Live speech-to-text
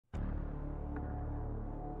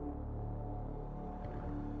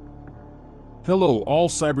Hello, all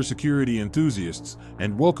cybersecurity enthusiasts,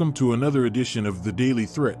 and welcome to another edition of The Daily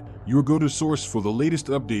Threat, your go-to source for the latest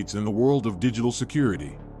updates in the world of digital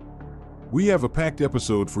security. We have a packed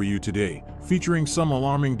episode for you today, featuring some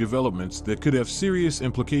alarming developments that could have serious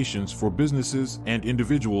implications for businesses and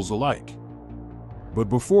individuals alike. But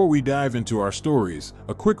before we dive into our stories,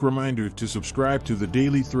 a quick reminder to subscribe to The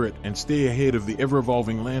Daily Threat and stay ahead of the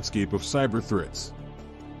ever-evolving landscape of cyber threats.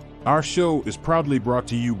 Our show is proudly brought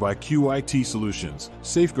to you by QIT Solutions,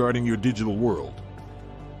 safeguarding your digital world.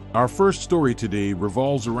 Our first story today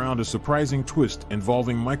revolves around a surprising twist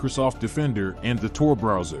involving Microsoft Defender and the Tor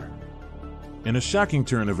browser. In a shocking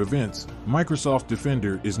turn of events, Microsoft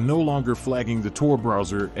Defender is no longer flagging the Tor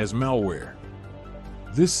browser as malware.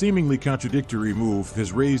 This seemingly contradictory move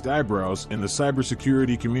has raised eyebrows in the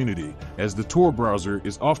cybersecurity community, as the Tor browser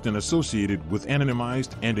is often associated with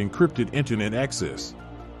anonymized and encrypted internet access.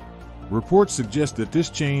 Reports suggest that this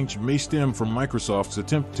change may stem from Microsoft's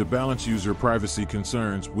attempt to balance user privacy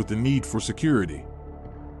concerns with the need for security.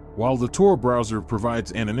 While the Tor browser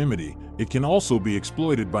provides anonymity, it can also be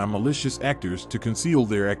exploited by malicious actors to conceal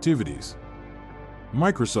their activities.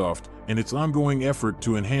 Microsoft, in its ongoing effort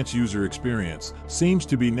to enhance user experience, seems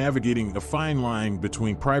to be navigating a fine line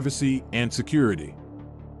between privacy and security.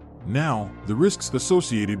 Now, the risks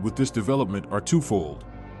associated with this development are twofold.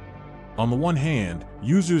 On the one hand,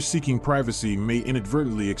 users seeking privacy may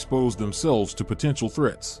inadvertently expose themselves to potential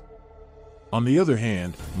threats. On the other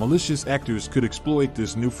hand, malicious actors could exploit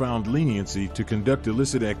this newfound leniency to conduct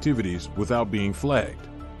illicit activities without being flagged.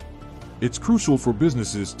 It's crucial for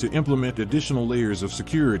businesses to implement additional layers of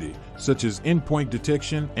security, such as endpoint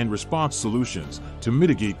detection and response solutions, to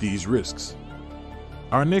mitigate these risks.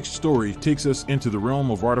 Our next story takes us into the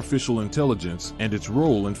realm of artificial intelligence and its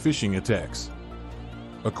role in phishing attacks.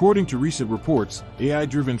 According to recent reports,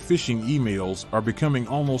 AI-driven phishing emails are becoming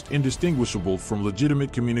almost indistinguishable from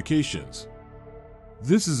legitimate communications.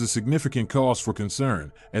 This is a significant cause for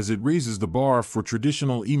concern, as it raises the bar for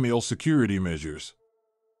traditional email security measures.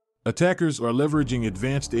 Attackers are leveraging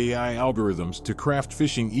advanced AI algorithms to craft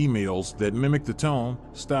phishing emails that mimic the tone,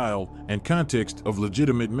 style, and context of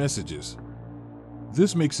legitimate messages.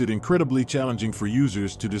 This makes it incredibly challenging for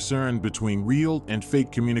users to discern between real and fake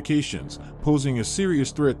communications, posing a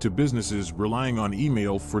serious threat to businesses relying on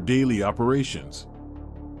email for daily operations.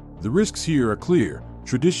 The risks here are clear.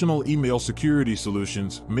 Traditional email security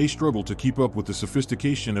solutions may struggle to keep up with the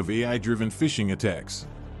sophistication of AI-driven phishing attacks.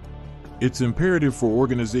 It's imperative for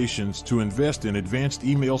organizations to invest in advanced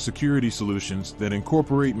email security solutions that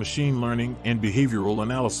incorporate machine learning and behavioral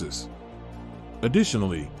analysis.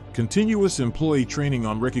 Additionally, continuous employee training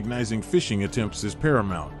on recognizing phishing attempts is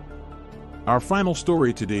paramount. Our final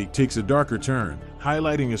story today takes a darker turn,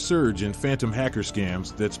 highlighting a surge in phantom hacker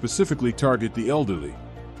scams that specifically target the elderly.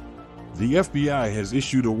 The FBI has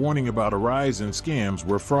issued a warning about a rise in scams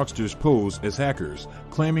where fraudsters pose as hackers,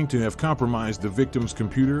 claiming to have compromised the victim's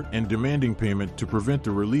computer and demanding payment to prevent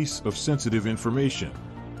the release of sensitive information.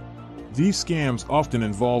 These scams often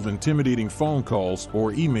involve intimidating phone calls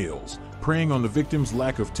or emails, preying on the victim's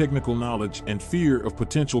lack of technical knowledge and fear of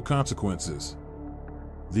potential consequences.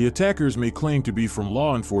 The attackers may claim to be from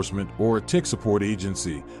law enforcement or a tech support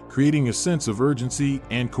agency, creating a sense of urgency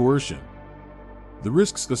and coercion. The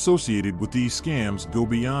risks associated with these scams go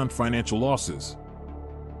beyond financial losses.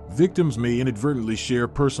 Victims may inadvertently share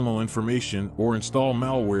personal information or install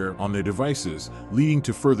malware on their devices, leading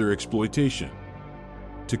to further exploitation.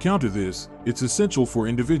 To counter this, it's essential for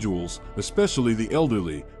individuals, especially the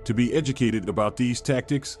elderly, to be educated about these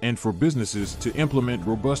tactics and for businesses to implement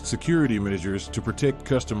robust security measures to protect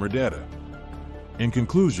customer data. In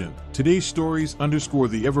conclusion, today's stories underscore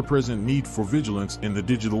the ever-present need for vigilance in the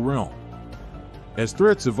digital realm. As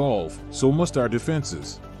threats evolve, so must our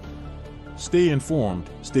defenses. Stay informed,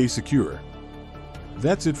 stay secure.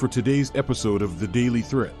 That's it for today's episode of The Daily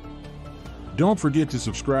Threat. Don't forget to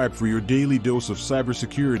subscribe for your daily dose of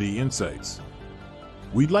cybersecurity insights.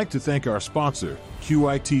 We'd like to thank our sponsor,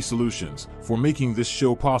 QIT Solutions, for making this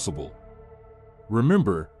show possible.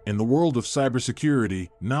 Remember, in the world of cybersecurity,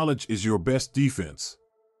 knowledge is your best defense.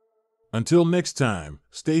 Until next time,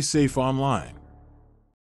 stay safe online.